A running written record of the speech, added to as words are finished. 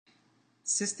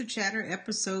Sister Chatter,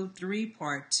 Episode 3,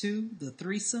 Part 2. The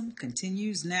threesome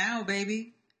continues now,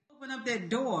 baby. Open up that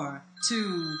door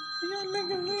to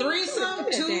threesome,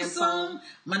 twosome,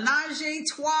 menage a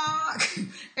trois,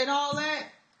 and all that.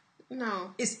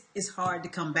 No. It's hard to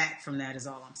come back from that, is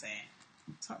all I'm saying.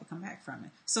 It's hard to come back from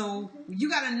it. So you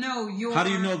got to know your... How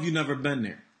do you know if you've never been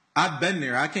there? I've been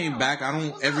there. I came back. I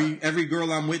don't... Every girl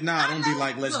I'm with now, I don't be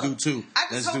like, let's do two. I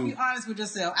just hope you're honest with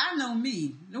yourself. I know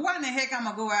me. Why in the heck I'm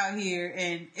going to go out here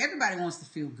and everybody wants to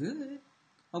feel good?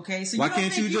 Okay, so why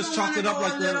can't you just chalk it up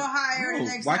like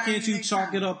that? Why can't you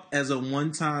chalk it up as a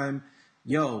one-time,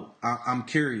 yo, I'm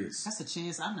curious? That's a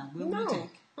chance I'm not willing to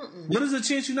take. What is a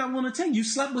chance you're not willing to take? You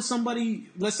slept with somebody,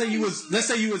 let's say you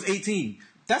was 18.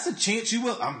 That's a chance you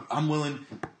will. I'm willing.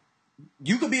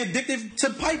 You could be addicted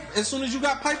to pipe as soon as you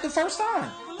got piped the first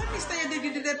time. Well, let me stay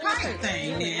addicted to that pipe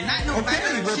thing, then. Not no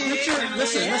okay, well,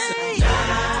 listen.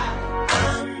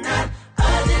 I'm not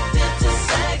addicted to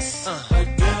sex,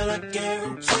 but girl, I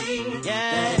guarantee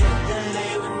that if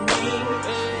they were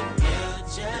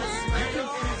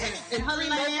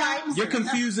me, you're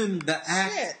confusing the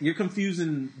act. You're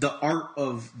confusing the art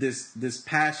of this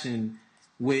passion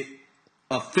with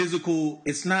a physical.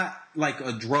 It's not like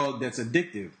a drug that's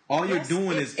addictive. All you're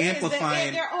doing is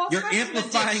amplifying. You're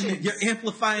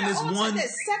amplifying this one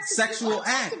sexual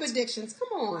act. Addictions.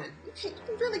 Come on, you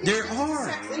really get there are.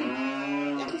 Sex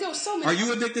and it can go so many. Are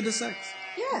you addicted to sex?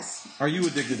 Yes. Are you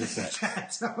addicted to sex?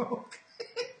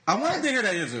 I wanted to hear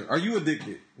that answer. Are you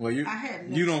addicted? Well, you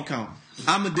don't count.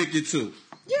 I'm addicted too.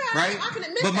 Yeah, right. I can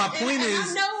admit but that. my point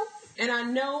is, I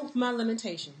know my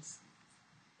limitations.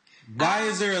 Why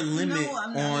is there a limit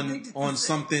on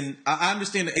something? I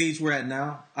understand the age we're at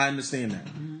now. I understand that.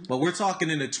 Mm-hmm. But we're talking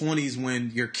in the 20s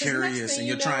when you're curious and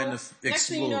you're trying to explore. Next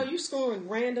thing you know, you're scoring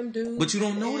random dudes. But you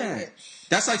don't know that.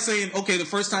 That's like saying, okay, the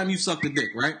first time you sucked a dick,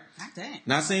 right?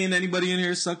 Not saying anybody in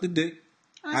here sucked a dick.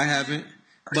 I haven't.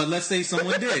 But let's say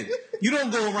someone did. You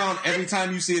don't go around every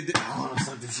time you see a dick. I want to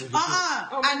suck this dick.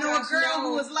 I know a girl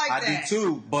who was like that. I do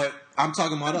too, but I'm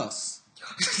talking about us.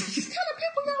 What kind of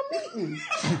people y'all meeting?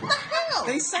 What the hell?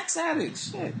 They sex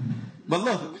addicts. Shit. But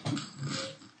look.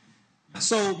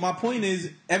 So my point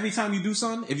is, every time you do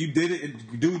something, if you did it,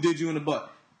 if dude did you in the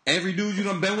butt. Every dude you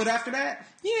done been with after that,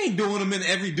 you ain't doing them in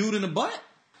every dude in the butt.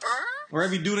 Or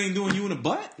every dude ain't doing you in the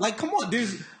butt. Like, come on.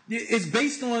 It's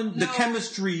based on the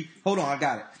chemistry. Hold on, I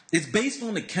got it. It's based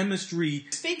on the chemistry.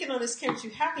 Speaking of this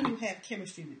chemistry, how can you have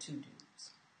chemistry with two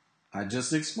dudes? I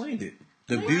just explained it.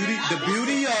 The beauty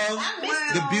of. How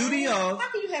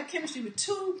can you have chemistry with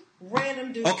two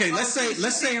random dudes? Okay, let's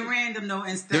say random though.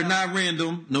 They're not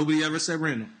random. Nobody ever said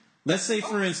random. Let's say,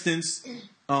 for instance,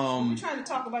 we're trying to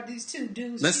talk about these two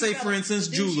dudes. Let's say, for instance,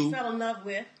 Julu. She fell in love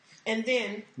with, and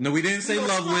then no, we didn't say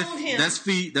love with. Him. That's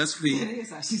feet. Let's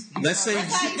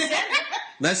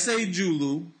say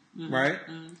Julu, right?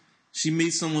 She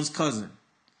meets someone's cousin.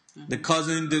 The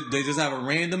cousin, they just have a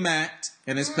random act,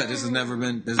 and it's pet. This has never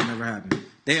happened.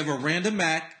 They have a random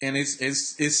act, and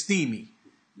it's steamy.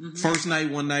 Mm-hmm. First night,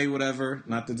 one night, whatever.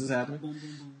 Not that this happened.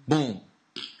 Boom.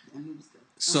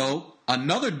 So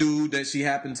another dude that she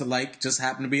happened to like just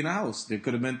happened to be in the house. There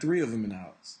could have been 3 of them in the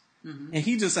house, and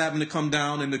he just happened to come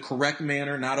down in the correct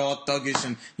manner, not all thuggish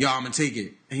and I'm gonna take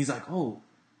it. And he's like, oh,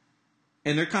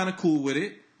 and they're kind of cool with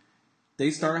it. They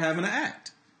start having an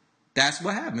act. That's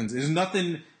what happens. It's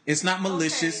nothing. It's not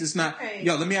malicious. It's not. Okay.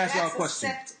 Yo, let me ask y'all a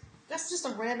question. That's just a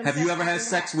random. Have you ever had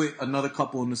sex with another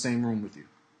couple in the same room with you?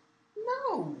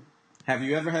 No. Have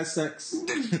you ever had sex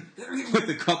with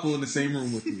a couple in the same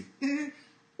room with you?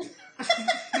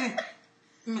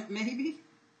 Maybe.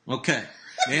 Okay.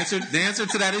 The answer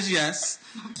to that is yes.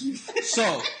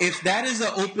 So if that is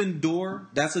an open door,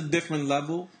 that's a different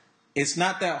level. It's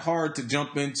not that hard to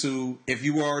jump into if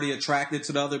you were already attracted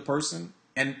to the other person,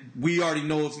 and we already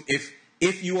know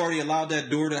if you already allowed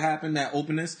that door to happen, that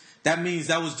openness, that means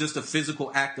that was just a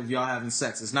physical act of y'all having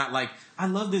sex. It's not like, I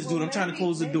love this dude, I'm trying to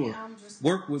close the door.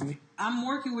 Work with me. I'm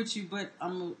working with you, but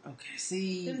I'm... Okay,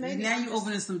 see, now you're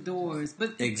opening some doors.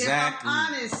 But exactly. if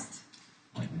I'm honest...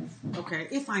 Okay,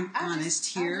 if I'm honest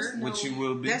here... Which you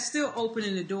will be. That's still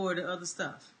opening the door to other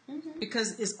stuff. Mm-hmm.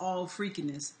 Because it's all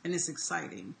freakiness, and it's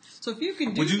exciting. So if you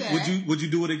can do that... Would you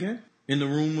do it again? In the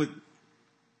room with...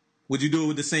 Would you do it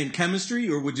with the same chemistry,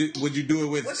 or would you do it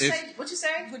with... What'd you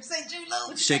say,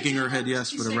 Julu? Shaking her head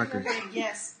yes for the record.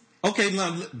 Yes. Okay,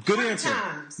 now, good answer.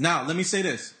 Now, let me say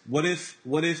this. What if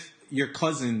your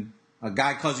cousin, a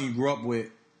guy cousin you grew up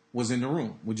with, was in the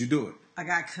room? Would you do it? A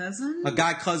guy cousin? A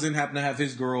guy cousin happened to have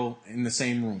his girl in the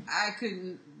same room. I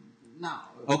couldn't... No.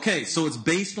 Okay, so it's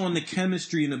based on the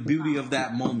chemistry and the beauty of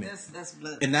that moment. That's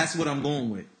blood. And that's what I'm going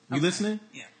with. You listening?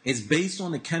 Yeah. It's based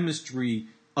on the chemistry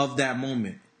of that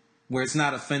moment where it's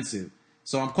not offensive.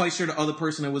 So I'm quite sure the other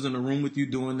person that was in the room with you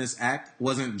doing this act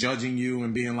wasn't judging you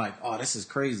and being like, oh, this is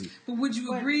crazy. But would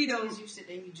you agree, though? You sit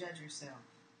there and you judge yourself.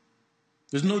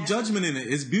 There's no judgment in it.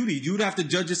 It's beauty. You would have to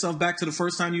judge yourself back to the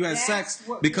first time you had sex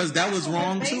because that was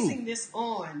wrong too. too. This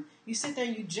on. You sit there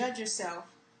and you judge yourself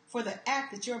for the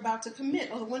act that you're about to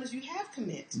commit or the one that you have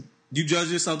commit. You judge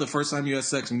yourself the first time you had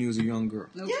sex when you was a young girl.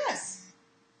 Nope. Yes.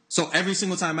 So every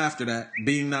single time after that,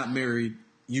 being not married,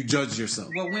 you judge yourself.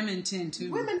 Well, women tend to.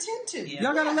 Women tend to. Yeah.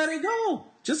 Y'all gotta let it go.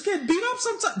 Just get beat up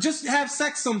sometimes. Just have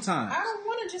sex sometimes. I don't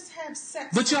want to just have sex.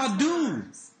 But y'all do.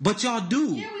 sometimes. But y'all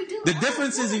do. Yeah, we do. The I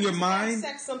difference don't is in your wanna mind. just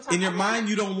have sex sometimes. In your mind,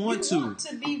 you don't want to. You want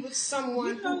to be with someone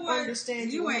You know who what?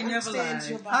 understands You you. ain't never understands lied.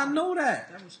 your body. I know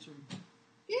that. That was true.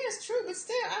 Yeah, it's true, but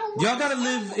still, I don't want Y'all gotta I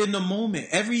don't live in the moment.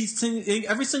 Every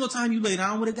single time you lay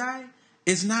down with a guy,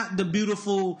 it's not the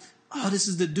beautiful. Oh, this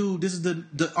is the dude. This is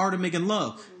the art of making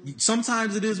love.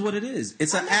 Sometimes it is what it is.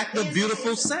 It's an act of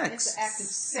beautiful sex. It's an act of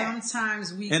sex.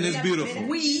 Sometimes we And it's get beautiful.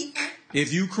 weak.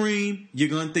 If you cream, you're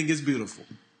gonna think it's beautiful.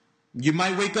 You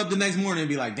might wake up the next morning and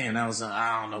be like, "Damn, that was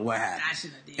I don't know what I happened."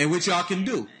 should have did. And which y'all can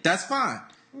do. That's fine.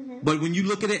 But when you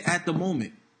look at it at the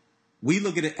moment, we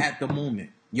look at it at the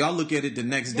moment. Y'all look at it the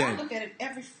next Y'all day. look at it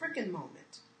every freaking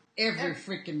moment. Every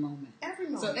freaking moment. Every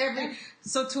moment.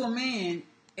 So to a man,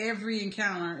 every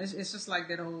encounter, it's just like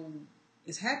that old.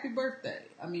 It's happy birthday.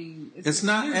 I mean, It's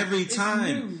not new. every It's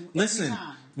time. new Listen, every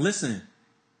time. listen.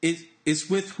 It's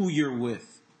with who you're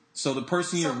with. So the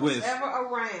person So you're with. whoever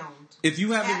around If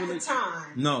you have at a the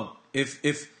time. no. If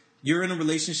you're in a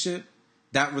relationship,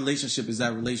 that relationship is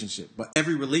that relationship. But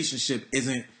every relationship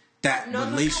isn't that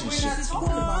relationship. We're not talking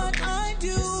about it. I do,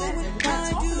 We're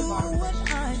not talking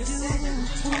about it. Just said that.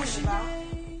 We're just talking about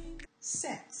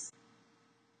sex.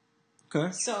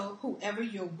 Okay. So whoever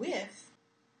you're with,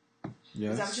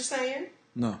 Yes. is that what you're saying?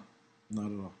 No, not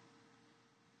at all.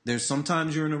 There's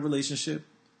sometimes you're in a relationship.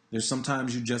 There's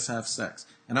sometimes you just have sex.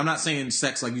 And I'm not saying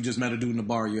sex like you just met a dude in the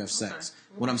bar, you have sex.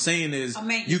 What I'm saying is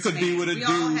you could be with a dude. We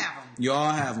all have 'em. You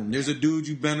all have them. There's a dude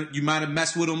you might have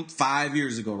messed with him 5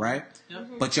 years ago, right?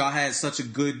 But y'all had such a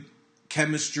good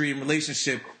chemistry and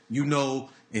relationship. You know,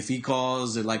 if he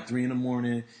calls at like 3 a.m.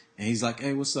 and he's like,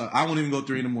 "Hey, what's up?" I won't even go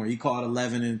 3 a.m. He called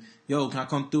 11 and, "Yo, can I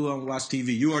come through and watch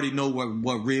TV?" You already know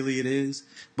what really it is.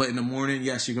 But in the morning,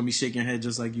 yes, you're gonna be shaking your head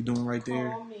just like you're doing right there.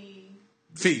 Call me.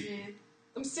 Fee.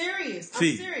 I'm serious.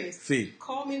 Fee. I'm serious. Fee.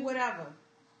 Call me whatever.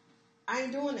 I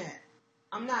ain't doing that.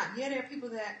 I'm not. Yeah, there are people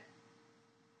that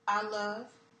I love.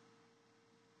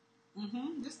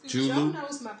 Julu. Joe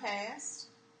knows my past.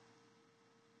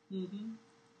 Mm-hmm.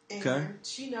 And Okay.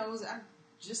 she knows I'm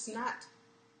just not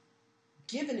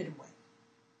giving it away.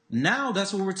 Now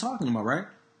that's what we're talking about, right?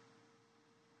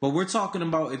 But we're talking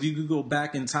about if you could go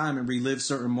back in time and relive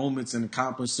certain moments and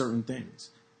accomplish certain things.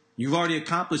 You've already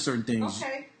accomplished certain things.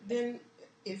 Okay, then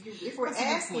if we're That's a good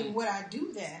asking point. would I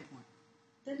do that,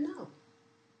 then no.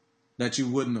 That you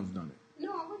wouldn't have done it.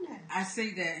 No, I wouldn't have. I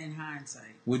say that in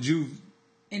hindsight. Would you?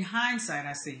 In hindsight,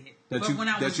 I say it. That but you- when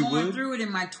I that was you going would? through it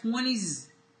in my 20s,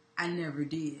 I never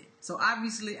did. So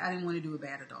obviously, I didn't want to do it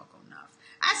bad or doggone enough.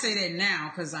 I say that now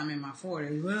because I'm in my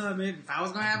 40s. Well, I mean, if I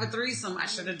was going to have a threesome, I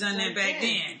should have done that back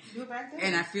then. Do it back then.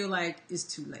 And I feel like it's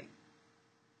too late.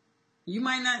 You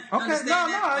might not Okay, understand no,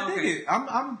 that. I dig it.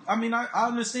 I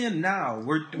understand now.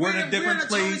 We're in We're a in different a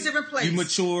totally place. different place. You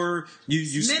mature. You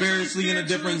Mentally, spiritually in a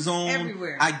different zone.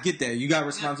 everywhere. I get that. You got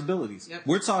responsibilities. Yep.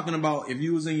 We're talking about if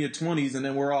you was in your 20s and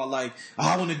then we're all like, "Oh,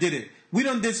 I wouldn't have did it." We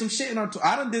done did some shit in our.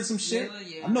 I done did some shit.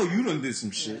 Yeah. I know you done did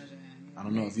some shit. I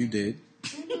don't know if you did,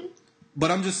 but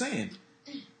I'm just saying.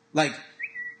 Like,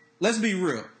 let's be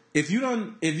real.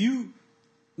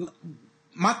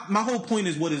 My whole point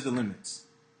is what is the limits.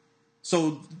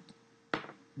 So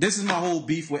this is my whole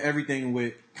beef with everything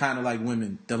with kind of like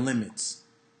women, the limits,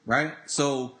 right?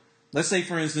 So let's say,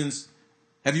 for instance,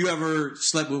 have you ever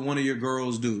slept with one of your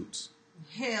girls' dudes?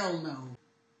 Hell no.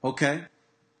 Okay.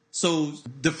 So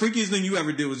the freakiest thing you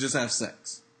ever did was just have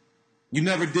sex. You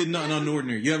never did nothing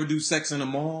unordinary. You ever do sex in a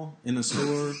mall, in a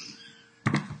store,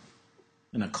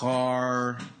 in a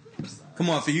car? Come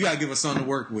on, Fee, you gotta give us something to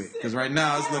work with. Because right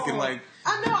now it's looking like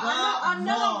I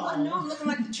know. I'm looking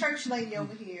like the church lady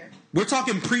over here. we're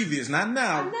talking previous, not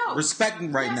now. I know.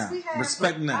 Respecting right Yes, now. we have.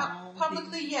 Respect now.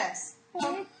 Publicly, yes.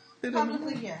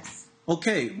 Publicly, yes.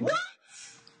 Okay. What?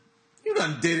 You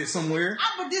done did it somewhere.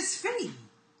 But this fee.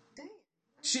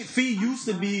 Fee used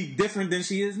to be different than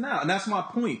she is now. And that's my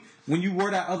point. When you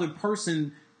were that other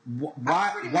person,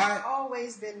 I've pretty much why?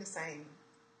 always been the same.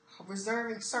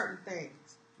 Reserving certain things.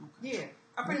 Yeah.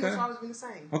 I've pretty much always been the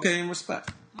same. Okay, in respect.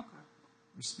 Okay.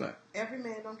 Respect. Every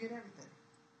man don't get everything.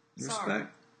 Respect. Sorry.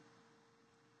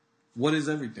 What is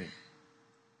everything?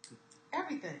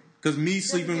 Everything. Because me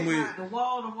sleeping with... The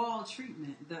wall-to-wall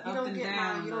treatment. The up and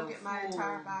down. You don't get my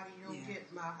entire body. You don't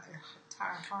get my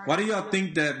entire heart. Why do y'all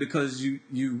think that? Because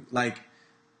you like...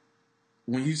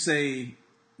 When you say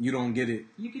you don't get it...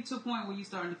 You get to a point where you're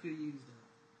starting to feel used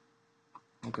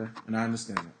up. Okay. And I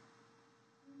understand that.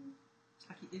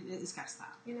 It's got to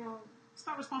stop. You know... It's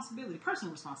about responsibility.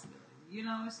 Personal responsibility. You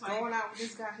know, it's like... Going out with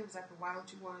this guy, he was like, why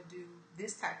don't you want to do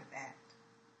this type of act?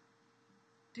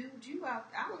 Dude, you out...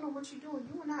 I don't know what you're doing.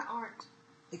 You and I aren't...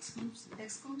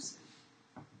 Exclusive.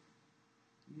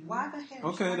 Why the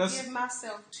hell should I give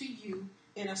myself to you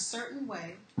in a certain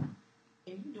way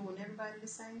and you doing everybody the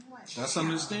same way? That's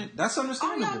understandable.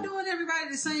 Are y'all doing everybody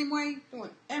the same way?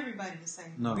 Doing everybody the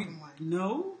same way.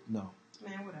 No.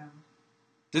 Man, whatever.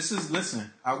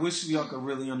 Listen, I wish y'all could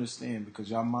really understand because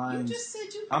y'all minds... You just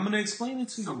said you... I'm going to explain it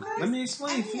to you. Okay. Let me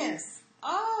explain. Yes.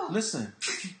 Oh. Listen.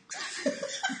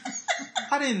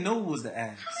 I didn't know it was the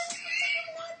ass. I did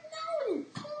not know.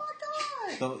 Oh,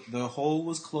 my God. The hole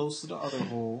was close to the other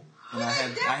hole. And I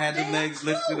had the legs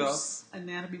lifted up.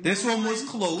 Anatomy. This one was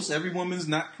close. Every woman's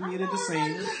not created the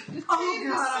same. Oh,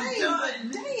 God,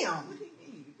 I'm done. Damn.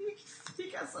 He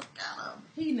got some kind of...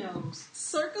 He knows.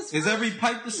 Circus Is every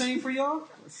pipe the same for y'all?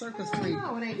 Circus freak.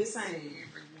 No, it ain't the same.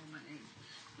 Every woman ain't.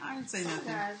 I didn't say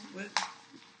nothing.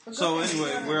 So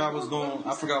anyway, where I was going,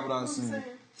 I forgot what I was saying.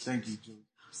 Thank you,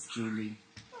 Julie.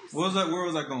 Where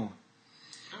was I going?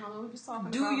 I don't know. We're just talking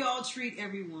about... Do y'all treat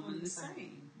every woman the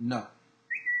same? No.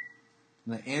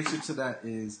 The answer to that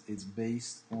is it's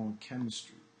based on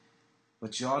chemistry.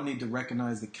 But y'all need to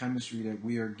recognize the chemistry that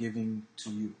we are giving to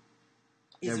you.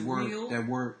 Is it real?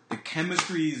 The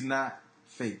chemistry is not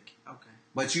fake. Okay.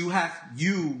 But you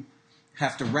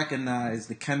have to recognize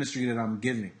the chemistry that I'm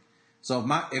giving. So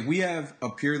if we have a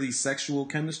purely sexual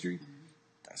chemistry,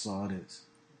 that's all it is.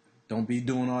 Don't be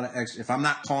doing all the extra. If I'm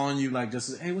not calling you like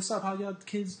just, hey, what's up? How y'all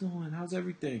kids doing? How's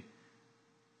everything?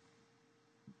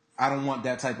 I don't want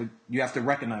that type of... You have to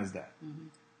recognize that. Mm-hmm.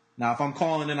 Now, if I'm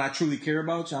calling and I truly care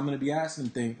about you, I'm going to be asking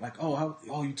things like, oh,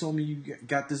 you told me you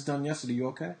got this done yesterday. You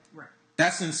okay? Right.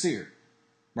 That's sincere,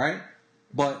 right?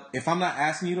 But if I'm not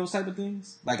asking you those type of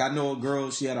things, like I know a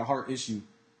girl, she had a heart issue.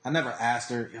 I never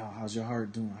asked her, yo, how's your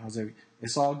heart doing? How's everything?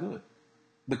 It's all good.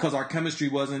 Because our chemistry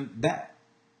wasn't that.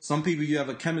 Some people, you have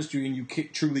a chemistry and you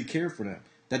truly care for them.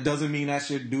 That doesn't mean that's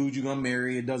your dude you're going to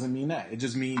marry. It doesn't mean that. It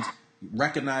just means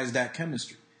recognize that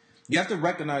chemistry. You have to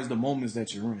recognize the moments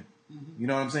that you're in. Mm-hmm. You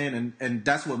know what I'm saying? And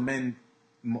that's what men...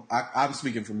 I'm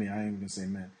speaking for me. I ain't going to say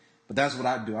men. But that's what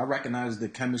I do. I recognize the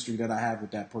chemistry that I have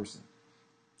with that person.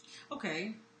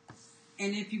 Okay.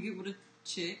 And if you get with a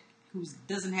chick who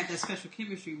doesn't have that special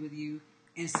chemistry with you,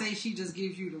 and say she just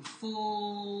gives you the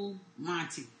full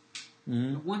Monty,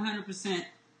 100%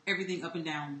 everything up and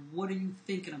down, what are you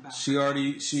thinking about? She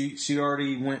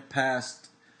already went past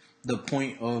the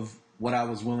point of what I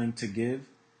was willing to give.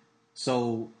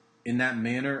 So in that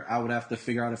manner, I would have to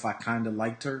figure out if I kind of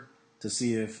liked her to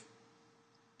see if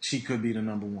she could be the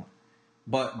number one.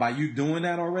 But by you doing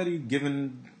that already,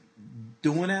 doing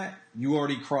that, you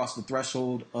already crossed the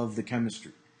threshold of the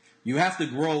chemistry. You have to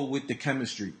grow with the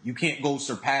chemistry. You can't go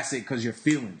surpass it because your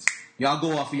feelings. Y'all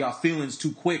go off of y'all feelings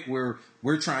too quick where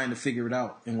we're trying to figure it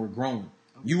out and we're growing.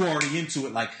 You already into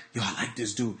it like, yo, I like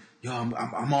this dude. Yo,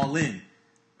 I'm all in.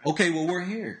 Okay, well, we're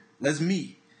here. Let's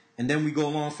meet. And then we go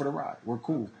along for the ride. We're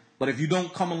cool. But if you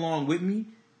don't come along with me,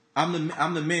 I'm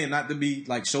the man, not to be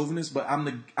like chauvinist, but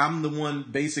I'm the one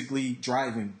basically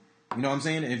driving. You know what I'm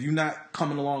saying? And if you're not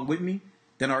coming along with me,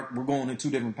 then we're going in two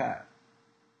different paths.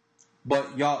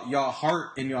 But y'all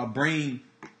heart and y'all brain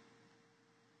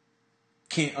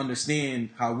can't understand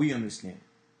how we understand.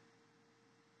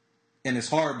 And it's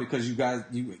hard because you guys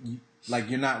you like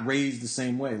you're not raised the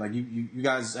same way. Like you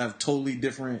guys have totally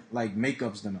different like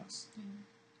makeups than us.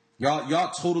 Mm-hmm.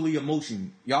 Y'all totally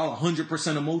emotion. Y'all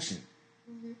 100% emotion.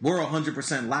 Mm-hmm. We're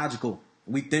 100% logical.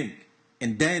 We think.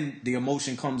 And then the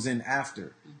emotion comes in after.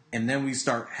 Mm-hmm. And then we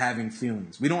start having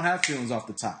feelings. We don't have feelings off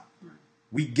the top. Right.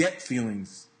 We get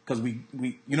feelings because we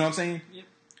you know what I'm saying? Yep.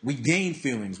 We gain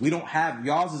feelings. We don't have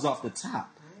y'all's is off the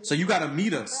top. So you gotta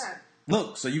meet us.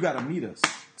 Look, so you gotta meet us.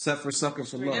 Except for Sucker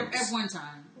for Love. At one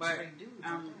time. But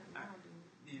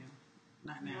yeah.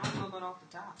 Not now. I'm going off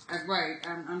the top. Right.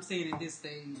 I'm saying at this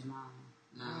stage, no.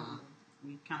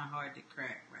 We kind of hard to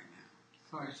crack right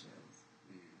now. Hard shows.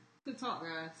 Yeah. Good talk,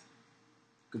 guys.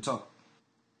 Good talk.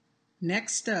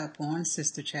 Next up on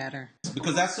Sister Chatter.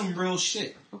 Because that's some real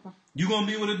shit. Okay. You gonna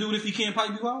be able to do it if he can't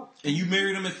pipe you out? And you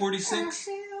married him at 46?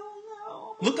 Oh,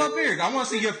 hell no. Look up here. I want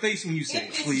to see your face when you say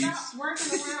it, please. Stops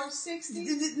working around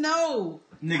 60. No.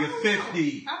 Nigga,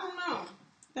 50. I don't know.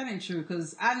 That ain't true,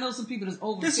 because I know some people that's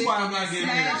over 50. This is why I'm not getting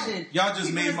married. Y'all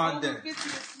just made my day. 50